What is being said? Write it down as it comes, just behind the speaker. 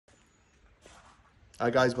Hi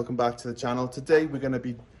guys, welcome back to the channel. Today we're going to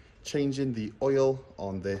be changing the oil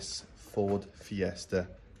on this Ford Fiesta.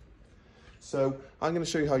 So I'm going to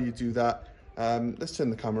show you how you do that. Let's turn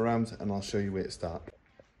the camera around and I'll show you where to start.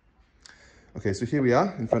 Okay, so here we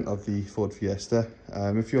are in front of the Ford Fiesta.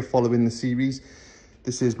 If you're following the series,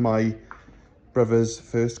 this is my brother's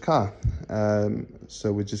first car.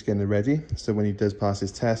 So we're just getting it ready. So when he does pass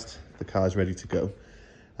his test, the car is ready to go.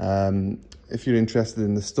 If you're interested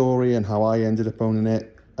in the story and how I ended up owning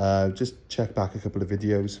it, just check back a couple of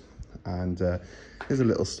videos and here's a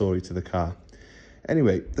little story to the car.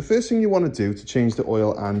 Anyway, the first thing you want to do to change the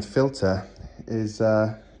oil and filter is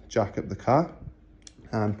jack up the car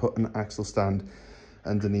and put an axle stand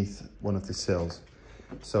underneath one of the sills.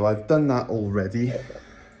 So I've done that already.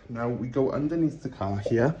 Now we go underneath the car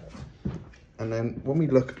here, and then when we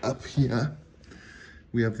look up here,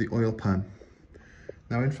 we have the oil pan.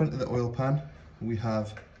 Now in front of the oil pan, we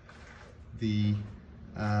have the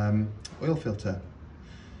oil filter.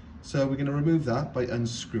 So we're going to remove that by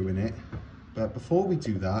unscrewing it. But before we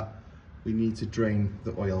do that, we need to drain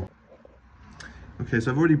the oil. Okay,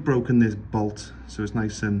 so I've already broken this bolt, so it's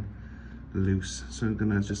nice and loose. So I'm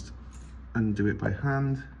going to just undo it by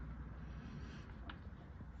hand.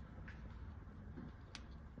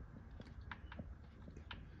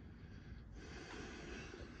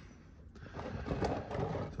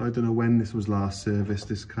 I don't know when this was last serviced,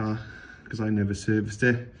 this car, because I never serviced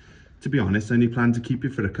it. To be honest, I only planned to keep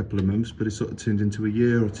it for a couple of months, but it sort of turned into a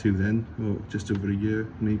year or two then, or just over a year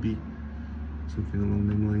maybe, something along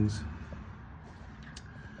them lines.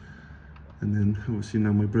 And then obviously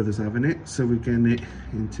now my brother's having it, so we're getting it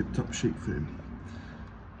in tip-top shape for him.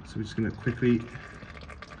 So we're just going to quickly,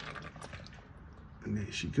 and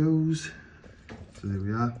there she goes. So there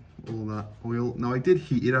we are, all that oil. Now I did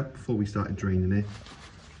heat it up before we started draining it,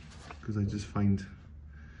 because I just find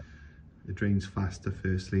it drains faster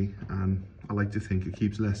firstly, and I like to think it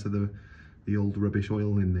keeps less of the old rubbish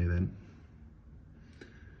oil in there then.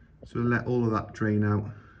 So we'll let all of that drain out.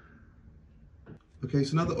 Okay,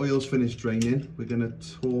 so now the oil's finished draining, we're going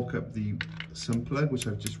to torque up the sump plug, which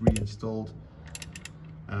I've just reinstalled.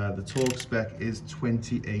 The torque spec is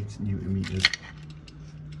 28 Newton meters.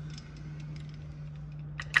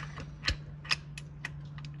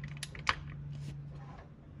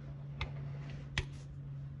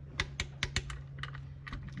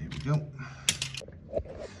 Go.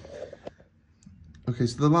 Okay,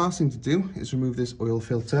 so the last thing to do is remove this oil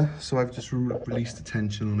filter. So I've just released the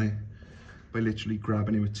tension on it by literally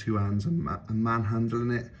grabbing it with two hands and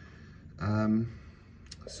manhandling it.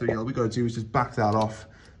 So yeah, all we got to do is just back that off.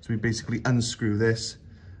 So we basically unscrew this,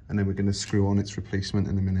 and then we're going to screw on its replacement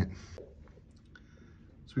in a minute.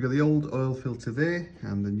 So we got the old oil filter there,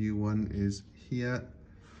 and the new one is here.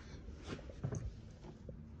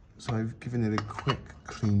 So I've given it a quick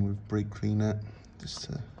clean with brake cleaner, just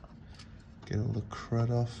to get all the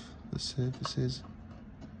crud off the surfaces.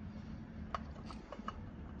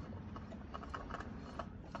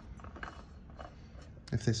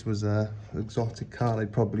 If this was an exotic car,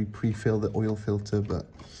 I'd probably pre-fill the oil filter, but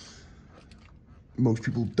most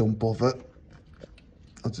people don't bother.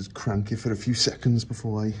 I'll just crank it for a few seconds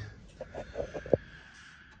before I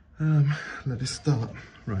let it start.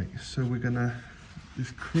 Right, so we're gonna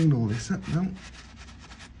just clean all this up now,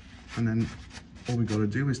 and then all we got to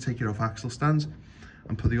do is take it off axle stands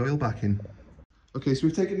and put the oil back in. Okay, so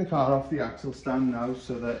we've taken the car off the axle stand now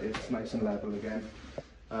so that it's nice and level again.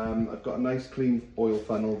 I've got a nice clean oil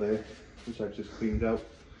funnel there, which I've just cleaned out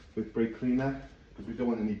with brake cleaner, because we don't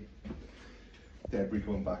want any debris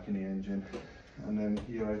going back in the engine. And then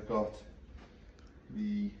here I've got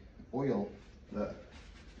the oil that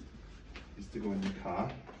is to go in the car.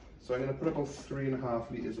 So I'm going to put about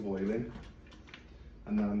 3.5 litres of oil in,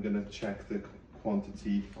 and then I'm going to check the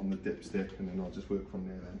quantity on the dipstick, and then I'll just work from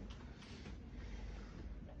there then.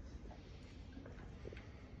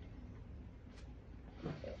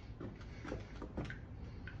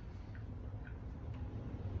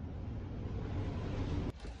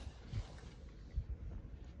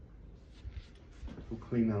 How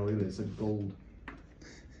clean that oil is, like gold.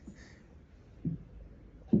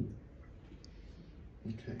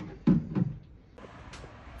 Okay.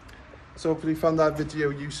 So hopefully you found that video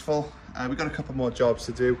useful. We've got a couple more jobs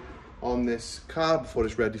to do on this car before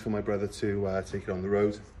it's ready for my brother to take it on the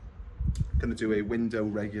road. I'm going to do a window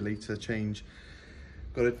regulator change.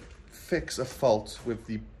 Got to fix a fault with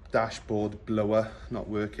the dashboard blower not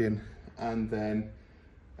working, and then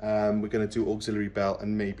we're going to do auxiliary belt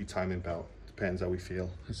and maybe timing belt. Depends how we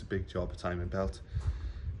feel. It's a big job, a timing belt,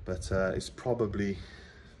 but it's probably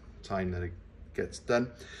time that it gets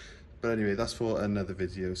done. But anyway, that's for another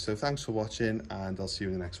video. So thanks for watching, and I'll see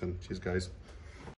you in the next one. Cheers, guys.